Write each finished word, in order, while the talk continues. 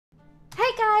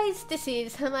guys, this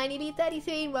is Hermione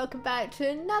Lee33 and welcome back to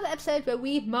another episode where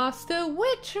we master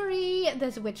Witchery.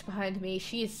 There's a witch behind me,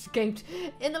 she escaped.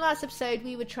 In the last episode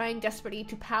we were trying desperately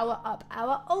to power up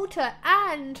our altar,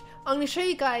 and I'm going to show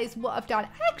you guys what I've done.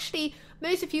 Actually,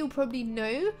 most of you will probably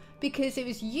know because it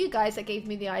was you guys that gave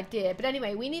me the idea. But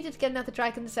anyway, we needed to get another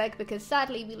dragon's egg because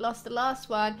sadly we lost the last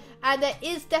one, and there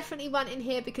is definitely one in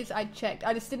here because I checked.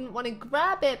 I just didn't want to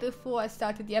grab it before I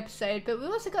started the episode. But we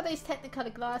also got those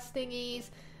Technicolor glass thingies,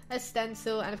 a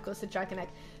stencil, and of course the dragon egg.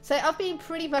 So I've been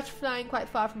pretty much flying quite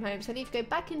far from home, so I need to go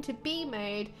back into B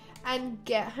mode and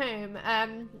get home.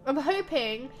 I'm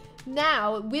hoping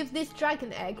now with this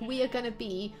dragon egg we are going to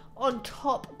be on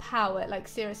top power. Like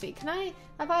seriously, can I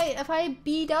have I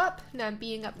bead up? No, I'm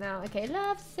being up now. Okay,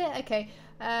 loves it. Okay,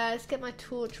 let's get my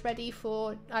torch ready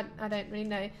for I don't really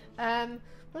know.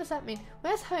 What does that mean?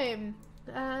 Where's home?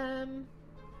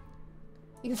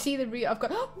 You can see the route I've got.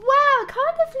 Wow,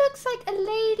 kind of looks like a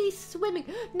lady swimming.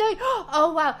 No,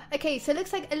 oh wow. Okay, so it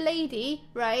looks like a lady,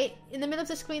 right? In the middle of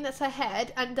the screen, that's her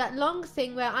head. And that long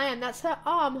thing where I am, that's her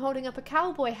arm holding up a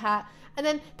cowboy hat. And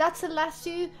then that's a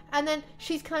lasso. And then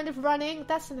she's kind of running.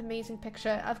 That's an amazing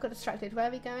picture. I've got distracted. Where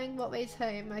are we going? What way's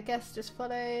home? I guess just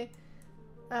follow.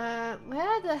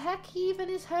 Where the heck even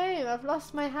is home? I've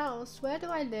lost my house. Where do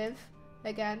I live?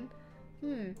 Again.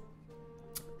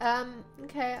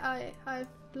 Okay, I've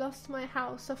lost my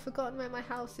house. I've forgotten where my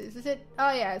house is. Is it?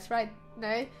 Oh yeah, it's right.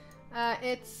 No,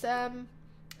 it's oh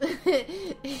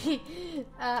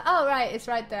right, it's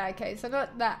right there. Okay, so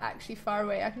not that actually far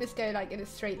away. I can just go like in a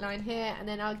straight line here, and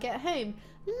then I'll get home.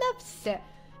 Loves it.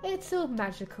 It's all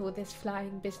magical, this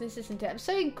flying business, isn't it? I'm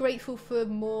so grateful for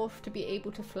Morph to be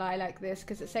able to fly like this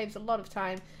because it saves a lot of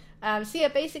time. So yeah,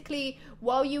 basically,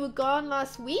 while you were gone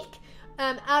last week,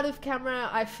 out of camera,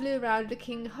 I flew around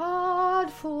looking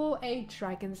hard for a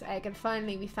dragon's egg, and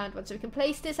finally we found one. So we can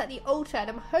place this at the altar,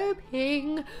 and I'm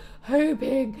hoping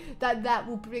that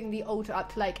will bring the altar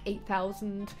up to like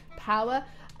 8,000 power.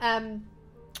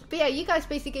 But yeah, you guys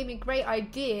basically gave me a great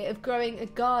idea of growing a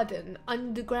garden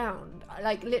underground,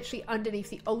 like literally underneath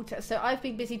the altar. So I've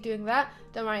been busy doing that.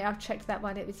 Don't worry, I've checked that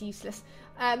one, it was useless.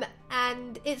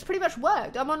 And it's pretty much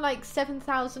worked. I'm on like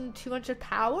 7,200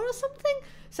 power or something.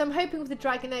 So I'm hoping with the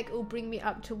dragon egg it will bring me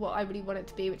up to what I really want it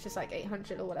to be, which is like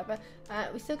 800 or whatever.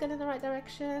 We still going in the right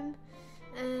direction?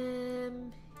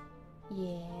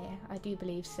 Yeah, I do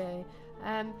believe so.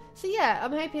 So yeah,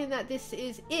 I'm hoping that this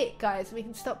is it, guys, and we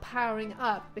can stop powering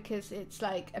up because it's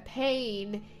like a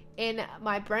pain in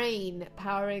my brain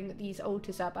powering these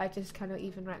altars up. I just cannot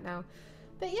even right now.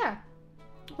 But yeah,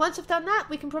 once I've done that,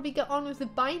 we can probably get on with the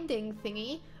binding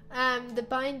thingy. The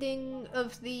binding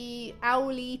of the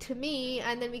owlie to me,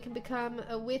 and then we can become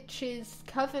a witch's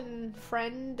coven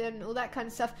friend and all that kind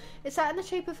of stuff. Is that in the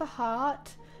shape of a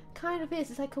heart? Kind of is.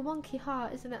 It's like a wonky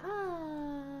heart, isn't it?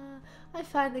 I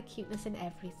find the cuteness in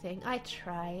everything. I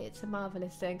try. It's a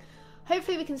marvellous thing.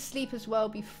 Hopefully we can sleep as well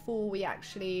before we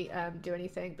actually do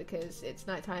anything, because it's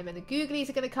nighttime and the googlies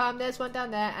are going to come. There's one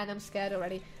down there and I'm scared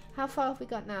already. How far have we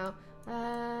got now?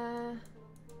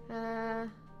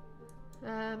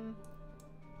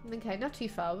 Okay, not too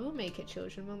far. We'll make it,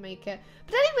 children. We'll make it.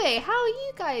 But anyway, how are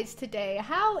you guys today?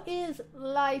 How is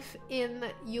life in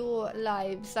your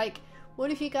lives? Like, what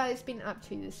have you guys been up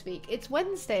to this week? It's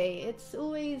Wednesday. It's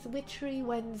always Witchery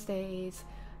Wednesdays.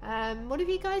 What have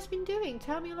you guys been doing?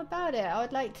 Tell me all about it. I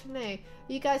would like to know. Are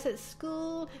you guys at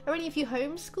school? Are any of you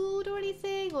homeschooled or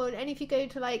anything? Or any of you go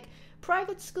to like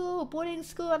private school or boarding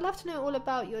school? I'd love to know all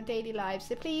about your daily lives.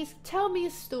 So please tell me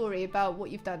a story about what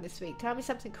you've done this week. Tell me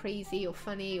something crazy or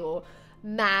funny or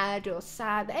mad or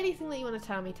sad. Anything that you want to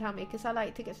tell me, because I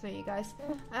like to get to know you guys.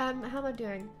 How am I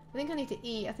doing? I think I need to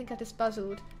eat. I think I just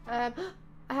buzzled. I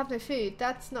have no food.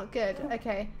 That's not good.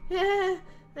 Okay.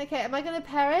 Okay, am I going to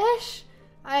perish?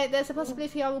 There's a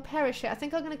possibility I will perish here. I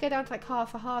think I'm going to go down to like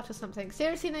half a heart or something.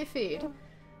 Seriously, no food?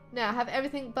 No, I have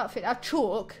everything but food. I have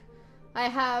chalk. I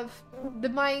have the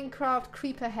Minecraft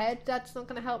creeper head. That's not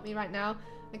going to help me right now.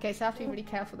 Okay, so I have to be really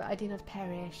careful that I do not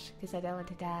perish, because I don't want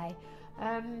to die.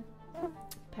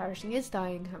 Perishing is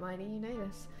dying, Hermione, you know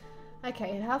this.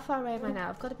 Okay, how far away am I now?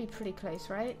 I've got to be pretty close,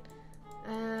 right?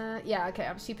 Yeah, okay,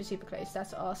 I'm super close.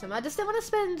 That's awesome. I just don't want to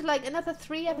spend like another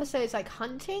 3 episodes like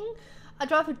hunting.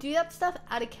 I'd rather do that stuff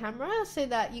out of camera so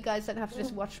that you guys don't have to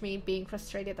just watch me being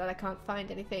frustrated that I can't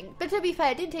find anything. But to be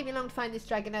fair, it didn't take me long to find this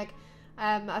dragon egg.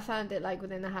 I found it like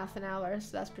within a half an hour,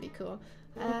 so that's pretty cool.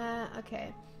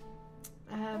 Okay.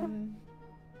 I'm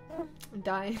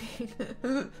dying.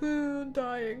 I'm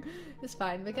dying. It's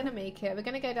fine. We're gonna make it. We're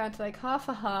gonna go down to like half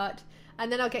a heart,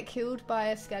 and then I'll get killed by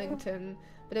a skeleton.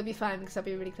 But it'll be fine because I'll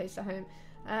be really close to home.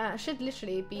 I should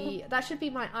literally be. That should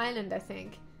be my island, I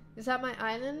think. Is that my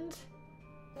island?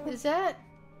 Is that?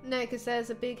 No, because there's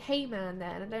a big hayman there,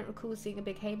 and I don't recall seeing a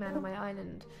big hayman on my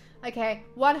island. Okay,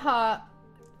 1 heart.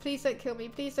 Please don't kill me.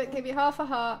 Please don't kill me. Half a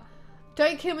heart.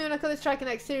 Don't kill me when I got this dragon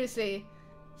egg. Seriously.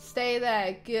 Stay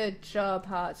there. Good job,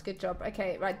 hearts. Good job.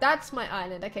 Okay, right. That's my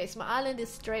island. Okay, so my island is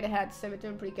straight ahead, so we're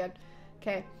doing pretty good.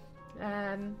 Okay.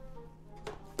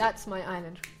 That's my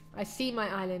island. I see my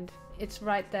island. It's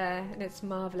right there, and it's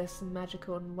marvelous and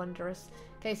magical and wondrous.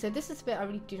 Okay, so this is the bit I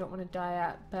really do not want to die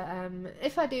at, but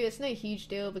if I do, it's no huge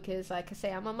deal because, like I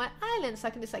say, I'm on my island, so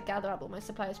I can just like gather up all my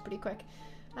supplies pretty quick.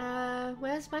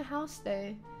 Where's my house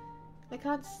though? I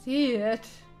can't see it.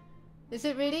 Is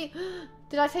it really?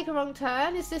 Did I take a wrong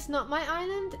turn? Is this not my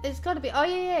island? It's got to be. Oh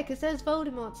yeah, because there's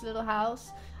Voldemort's little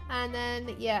house. And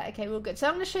then, yeah, okay, we're all good. So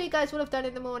I'm going to show you guys what I've done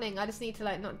in the morning. I just need to,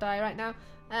 like, not die right now.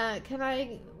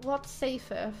 What's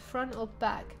safer? Front or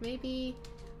back? Maybe...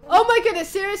 Oh my goodness,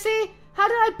 seriously? How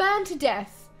did I burn to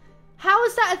death? How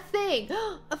is that a thing?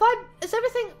 Have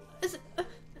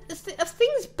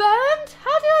things burned?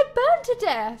 How did I burn to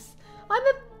death? I'm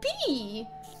a bee.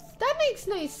 That makes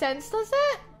no sense, does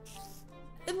it?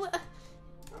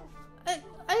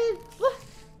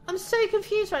 I'm so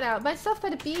confused right now. My stuff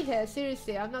better be here.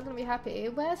 Seriously, I'm not going to be happy.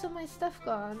 Where's all my stuff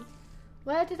gone?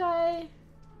 Where did I...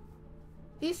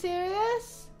 Are you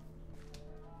serious?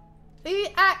 Are you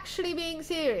actually being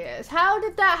serious? How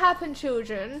did that happen,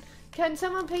 children? Can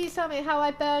someone please tell me how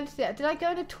I burned it? Did I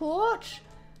go in a torch?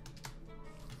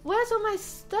 Where's all my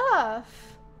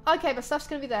stuff? Okay, my stuff's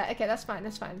going to be there. Okay, that's fine.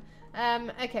 That's fine.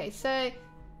 Okay, so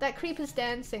that creeper's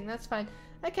dancing. That's fine.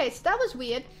 Okay, so that was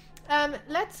weird.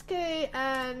 Let's go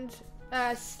and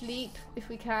sleep if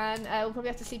we can. We'll probably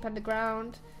have to sleep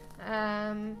underground.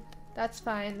 That's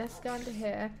fine. Let's go under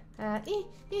here. Hey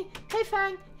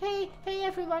Fang. Hey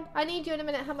everyone. I need you in a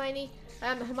minute, Hermione.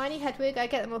 Hermione, Hedwig. I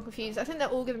get them all confused. I think they're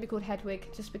all going to be called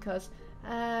Hedwig just because.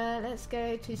 Let's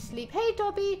go to sleep. Hey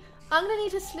Dobby. I'm going to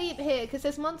need to sleep here because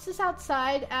there's monsters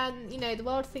outside and, you know, the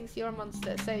world thinks you're a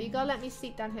monster. So you got to let me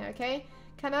sleep down here, okay?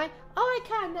 Can I? Oh, I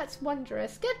can. That's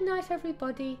wondrous. Good night,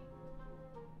 everybody.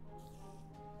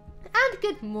 And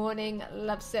good morning.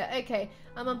 Loves it. Okay,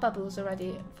 I'm on bubbles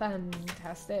already.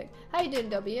 Fantastic. How you doing,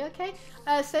 Dobby? Okay.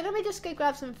 So let me just go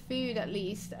grab some food at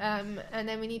least. And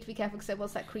then we need to be careful because there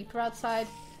was that creeper outside.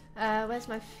 Where's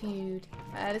my food?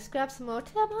 Let's grab some more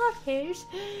tomatoes.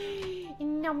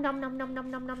 Nom nom nom nom nom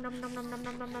nom nom nom nom nom nom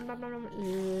nom nom nom nom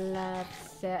nom.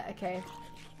 Loves it. Okay.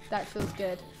 That feels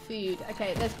good. Food.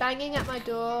 Okay, there's banging at my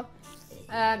door.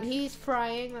 He's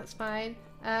frying. That's fine.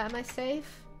 Am I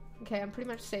safe? Okay, I'm pretty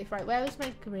much safe. Right, where is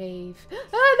my grave?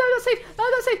 Oh, no, not safe.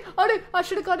 Oh, not safe. Oh, no, I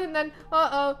should have gone in then.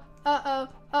 Uh-oh. Uh-oh.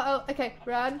 Uh-oh. Okay,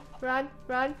 run. Run.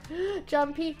 Run.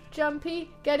 Jumpy. Jumpy.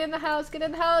 Get in the house. Get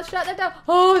in the house. Shut that down.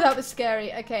 Oh, that was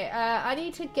scary. Okay, I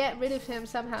need to get rid of him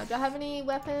somehow. Do I have any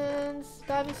weapons?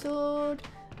 Diamond sword?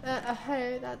 A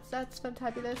hoe. That's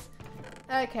fantabulous.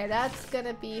 Okay, that's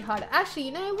gonna be hard. Actually,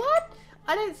 you know what?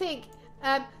 I don't think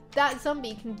that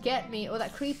zombie can get me, or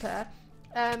that creeper,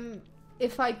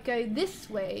 if I go this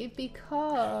way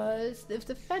because of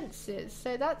the fences.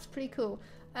 So that's pretty cool.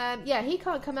 Yeah, he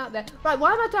can't come out there. Right,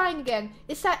 why am I dying again?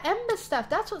 It's that ember stuff.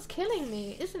 That's what's killing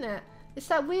me, isn't it? It's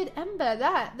that weird ember,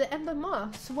 the ember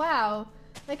moss. Wow.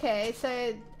 Okay,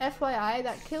 so FYI,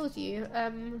 that kills you.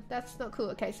 That's not cool.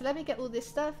 Okay, so let me get all this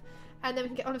stuff. And then we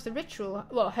can get on with the ritual.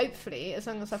 Well, hopefully, as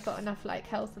long as I've got enough, like,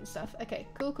 health and stuff. Okay,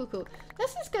 cool.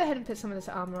 Let's just go ahead and put some of this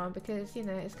armor on because, you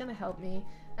know, it's going to help me.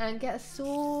 And get a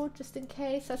sword just in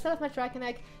case. I still have my dragon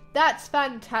egg. That's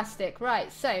fantastic.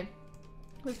 Right, so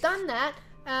we've done that.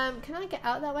 Can I get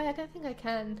out that way? I don't think I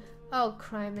can. Oh,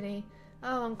 criminy.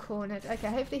 Oh, I'm cornered. Okay,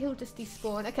 hopefully he'll just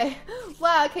despawn. Okay.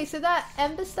 Wow, okay, so that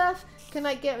ember stuff can,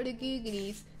 like, get rid of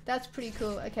googlies. That's pretty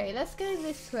cool. Okay, let's go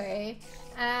this way.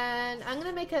 And I'm going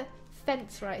to make a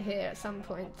fence right here at some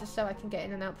point just so I can get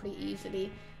in and out pretty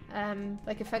easily.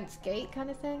 Like a fence gate kind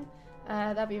of thing.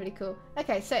 That'd be really cool.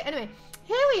 Okay, so anyway,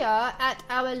 here we are at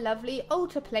our lovely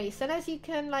altar place. And as you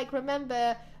can, like,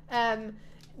 remember,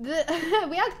 we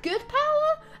had good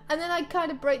power, and then I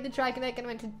kind of broke the dragon egg and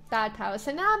went to bad power.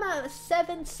 So now I'm at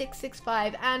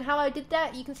 7665, and how I did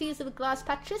that, you can see these little glass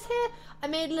patches here. I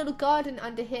made a little garden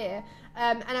under here,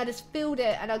 and I just filled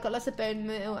it, and I got lots of bone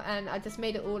meal, and I just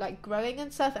made it all like growing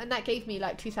and stuff, and that gave me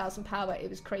like 2000 power. It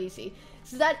was crazy.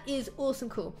 So that is awesome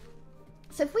cool.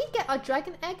 So if we get our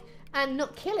dragon egg and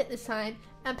not kill it this time,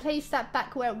 and place that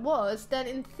back where it was, then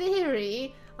in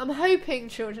theory, I'm hoping,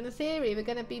 children, in theory, we're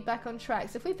going to be back on track.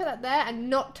 So if we put that there and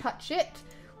not touch it,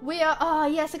 we are, oh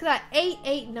yes, look at that,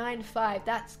 8895.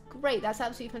 That's great. That's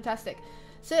absolutely fantastic.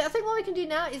 So I think what we can do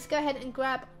now is go ahead and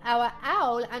grab our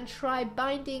owl and try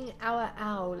binding our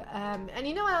owl. And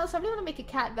you know what else? I really want to make a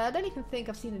cat, but I don't even think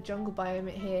I've seen a jungle biome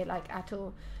here, like, at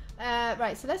all.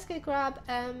 Right, so let's go grab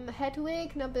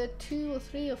Hedwig, number 2 or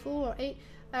 3 or 4 or 8.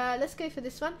 Let's go for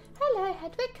this one. Hello,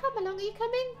 Hedwig, come along. Are you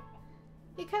coming?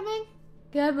 You coming?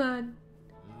 Come on.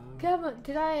 Come on.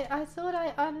 I thought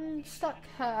I unstuck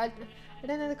her. I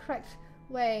don't know the correct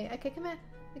way. Okay, come here.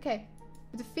 Okay.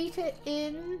 Defeat it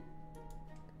in...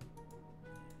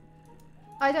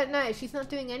 I don't know. She's not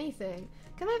doing anything.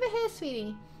 Come over here,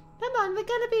 sweetie. Come on, we're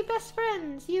gonna be best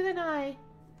friends, you and I.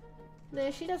 No,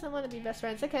 she doesn't want to be best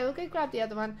friends. Okay, we'll go grab the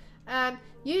other one.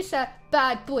 You, sir,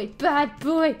 bad boy, bad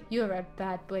boy. You're a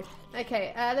bad boy.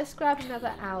 Okay, let's grab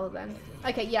another owl then.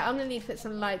 Okay, yeah, I'm gonna need to put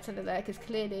some lights under there because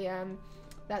clearly,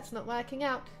 that's not working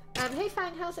out. Hey,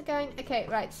 Fang, how's it going? Okay,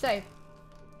 right, so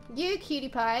you, cutie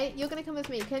pie, you're gonna come with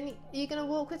me. You gonna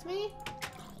walk with me?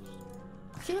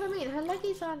 See what I mean? Her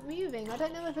leggies aren't moving. I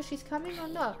don't know whether she's coming or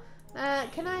not.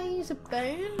 Can I use a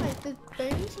bone? Like, the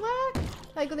bones work?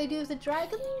 Like what they do with the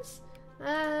dragons?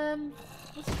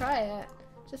 Let's try it.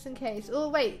 Just in case. Oh,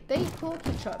 wait. They eat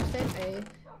porky chops, don't they?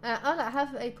 Oh, I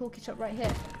have a porky chop right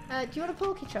here. Do you want a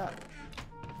porky chop?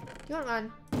 Do you want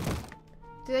one?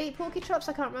 Do they eat porky chops?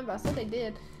 I can't remember. I thought they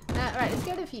did. Right, let's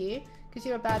get it for you, because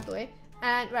you're a bad boy.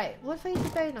 And, right, what if I use a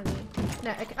bone on you?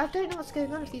 No, I don't know what's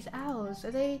going on with these owls. Are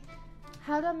they...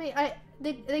 How do I make... Are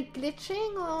they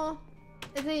glitching, or...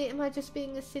 Am I just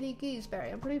being a silly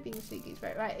gooseberry? I'm probably being a silly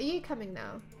gooseberry. Right, are you coming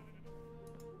now?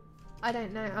 I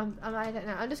don't know. I don't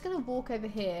know. I'm just going to walk over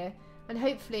here, and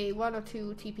hopefully 1 or 2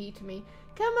 will TP to me.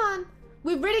 Come on!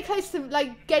 We're really close to,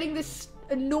 like, getting this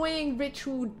annoying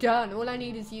ritual done. All I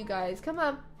need is you guys. Come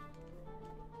on.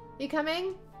 You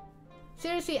coming?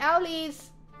 Seriously, owlies!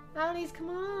 Owlies, come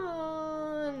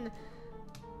on!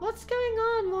 What's going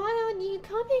on? Why aren't you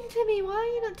coming to me? Why are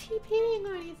you not TPing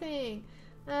or anything?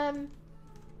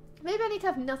 Maybe I need to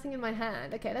have nothing in my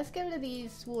hand. Okay, let's get rid of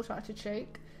these water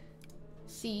artichoke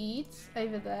seeds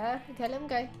over there. Okay, let them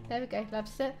go. There we go.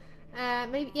 Loves it.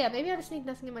 Maybe I just need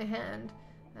nothing in my hand.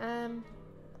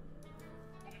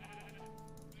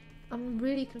 I'm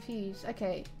really confused.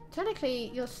 Okay,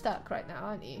 technically you're stuck right now,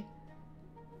 aren't you?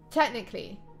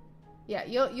 Technically, yeah,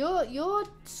 you're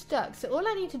stuck. So all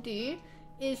I need to do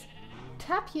is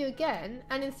tap you again,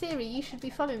 and in theory you should be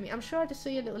following me. I'm sure I just saw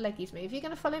your little leggies move. Are you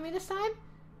gonna follow me this time?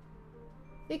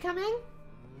 Are you coming?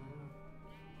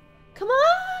 Come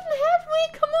on,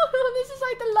 Hedwig, come on! This is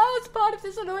like the last part of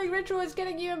this annoying ritual is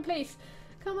getting you in place.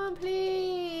 Come on,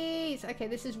 please. Okay,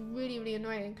 this is really, really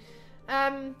annoying.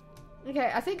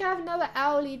 Okay, I think I have another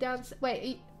owlie downstairs.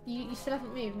 Wait, you still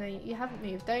haven't moved? No, you haven't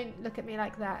moved. Don't look at me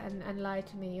like that and lie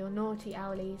to me. You're naughty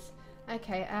owlies.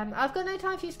 Okay, I've got no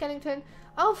time for you, Skellington.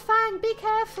 Oh, Fang, be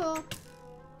careful.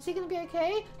 Is he gonna be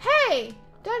okay? Hey!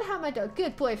 Don't harm my dog.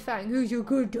 Good boy, Fang. Who's your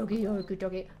good doggy? You're a good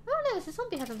doggy. Oh no, there's a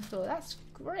zombie head on the floor. That's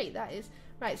great, that is.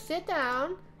 Right, sit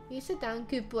down. You sit down.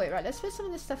 Good boy. Right, let's put some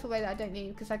of this stuff away that I don't need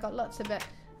because I got lots of it.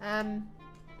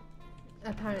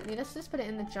 Apparently. Let's just put it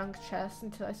in the junk chest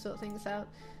until I sort things out.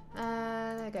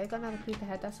 There we go. Got another creeper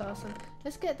head. That's awesome.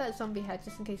 Let's get that zombie head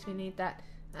just in case we need that.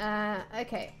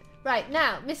 Okay. Right,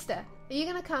 now, mister, are you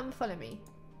going to come follow me?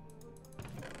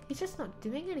 He's just not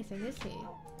doing anything, is he?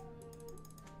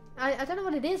 I don't know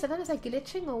what it is. I don't know if it's like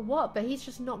glitching or what, but he's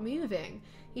just not moving.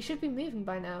 He should be moving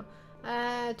by now.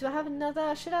 Do I have another?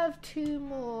 I should have 2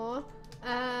 more.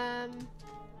 And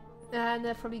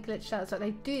they're probably glitched out. So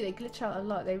they glitch out a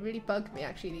lot. They really bug me,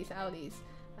 actually, these owlies.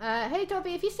 Hey,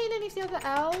 Dobby, have you seen any of the other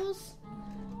owls?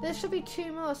 There should be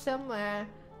 2 more somewhere.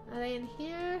 Are they in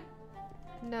here?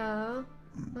 No.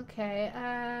 Okay,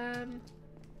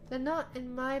 they're not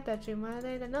in my bedroom, are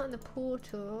they? They're not in the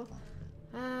portal.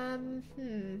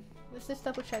 Let's just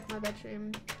double check my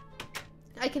bedroom.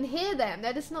 I can hear them,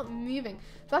 they're just not moving.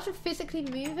 Do I have to physically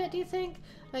move it, do you think?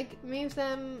 Like, move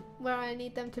them where I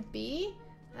need them to be?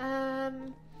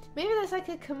 Maybe there's like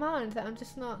a command that I'm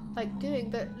just not, like, doing,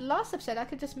 but last episode I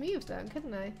could just move them,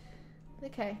 couldn't I?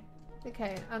 Okay.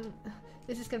 Okay,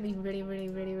 this is going to be really, really,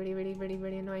 really, really, really, really,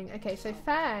 really annoying. Okay, so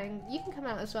Fang, you can come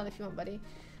out as well if you want, buddy.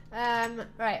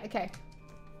 Right, okay.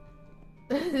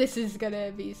 This is going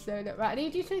to be so... Right, I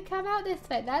need you to come out this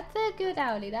way. That's a good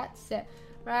owlie, that's it.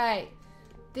 Right.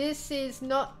 This is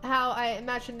not how I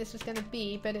imagined this was going to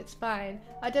be, but it's fine.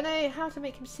 I don't know how to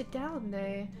make him sit down,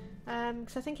 though.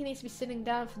 Because I think he needs to be sitting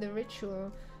down for the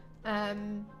ritual. But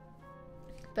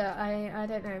I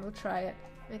don't know, we'll try it.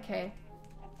 Okay.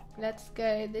 Let's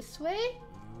go this way.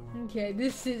 Okay,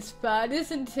 this is fun,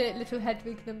 isn't it? Little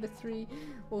Hedwig number 3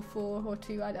 or 4 or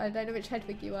 2. I don't know which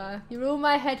Hedwig you are. You're all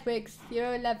my Hedwigs. You're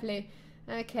all lovely.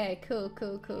 Okay, cool.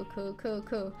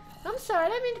 I'm sorry, I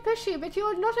don't mean to push you, but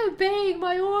you're not obeying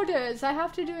my orders. I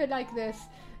have to do it like this.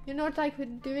 You're not like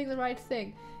doing the right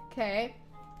thing. Okay.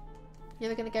 Yeah,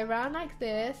 we're gonna go around like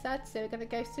this. That's it. We're gonna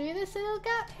go through this little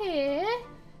gap here.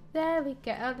 There we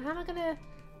go. How am I gonna?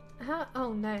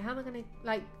 Oh no. How am I gonna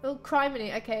like? Oh,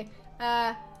 criminy. Okay.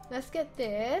 Let's get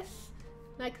this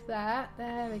like that.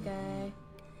 There we go.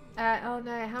 Oh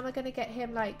no. How am I gonna get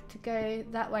him like to go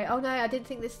that way? Oh no. I didn't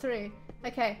think this through.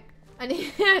 Okay. I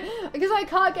need because I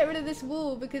can't get rid of this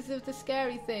wall because of the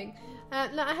scary thing.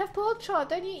 No, I have pork chop.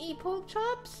 Don't you eat pork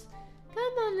chops? Come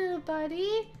on, little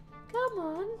buddy. Come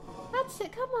on. That's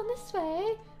it. Come on this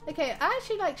way. Okay, I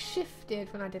actually like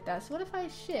shifted when I did that. So what if I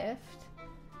shift?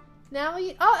 Now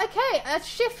you... Oh, okay. A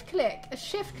shift click. A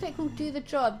shift click will do the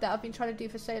job that I've been trying to do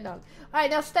for so long.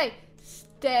 Alright, now stay.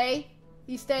 Stay.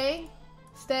 You staying?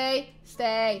 Stay.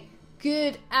 Stay.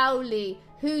 Good owlie.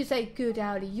 Who's a good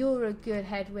owlie? You're a good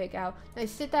Hedwig owl. No,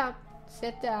 sit down.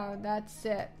 Sit down. That's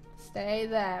it. Stay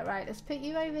there. Right, let's put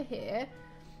you over here.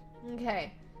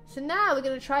 Okay. So now we're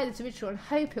going to try this ritual and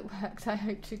hope it works. I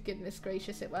hope to goodness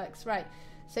gracious it works. Right.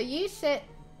 So you sit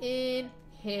in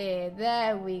here.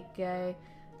 There we go.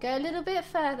 Go a little bit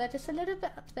further. Just a little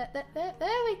bit up there.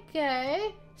 There we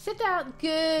go. Sit down.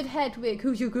 Good Hedwig.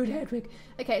 Who's your good Hedwig?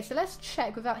 Okay, so let's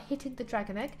check without hitting the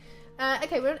dragon egg.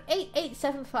 Okay, we're on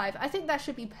 8875. I think that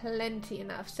should be plenty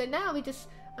enough. So now we just...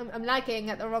 I'm lagging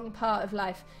at the wrong part of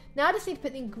life. Now I just need to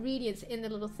put the ingredients in the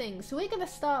little thing. So we're going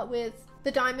to start with the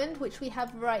diamond, which we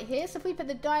have right here. So if we put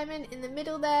the diamond in the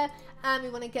middle there, and we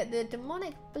want to get the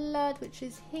demonic blood, which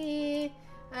is here.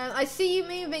 I see you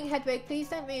moving, Hedwig. Please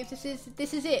don't move.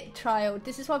 This is it, child.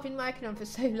 This is what I've been working on for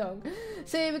so long.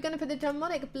 So we're going to put the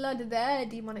demonic blood there.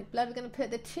 Demonic blood. We're going to put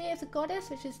the tear of the goddess,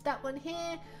 which is that one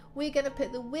here. We're going to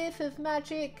put the whiff of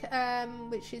magic,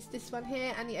 which is this one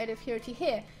here, and the odor of purity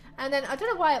here. And then, I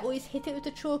don't know why I always hit it with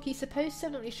the chalky supposed to,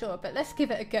 I'm not really sure, but let's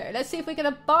give it a go. Let's see if we're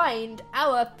going to bind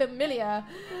our familiar.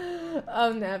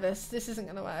 I'm nervous. This isn't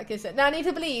going to work, is it? Now I need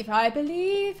to believe. I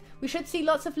believe we should see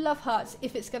lots of love hearts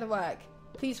if it's going to work.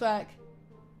 Please work.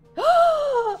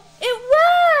 Oh,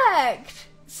 it worked!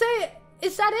 So,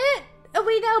 is that it? Are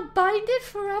we now binded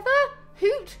forever?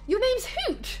 Hoot, your name's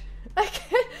Hoot.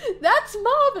 Okay, that's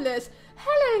marvellous.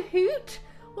 Hello, Hoot.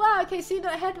 Wow, okay, so you're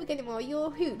not Hedwig anymore, you're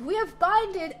Hoot. We have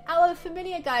binded our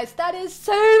familiar, guys. That is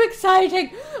so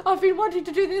exciting. I've been wanting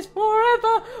to do this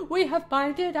forever. We have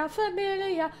binded our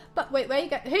familiar. But wait, where you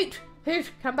go? Hoot, Hoot,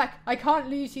 come back. I can't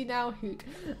lose you now, Hoot.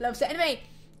 Loves it. Anyway,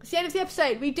 it's the end of the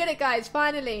episode. We did it, guys,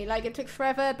 finally. Like, it took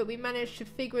forever, but we managed to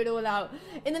figure it all out.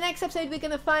 In the next episode, we're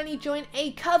going to finally join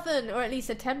a coven, or at least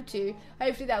attempt to.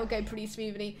 Hopefully that will go pretty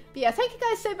smoothly. But yeah, thank you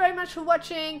guys so very much for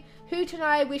watching. Hoot and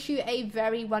I wish you a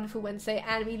very wonderful Wednesday,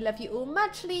 and we love you all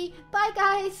muchly. Bye,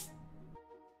 guys.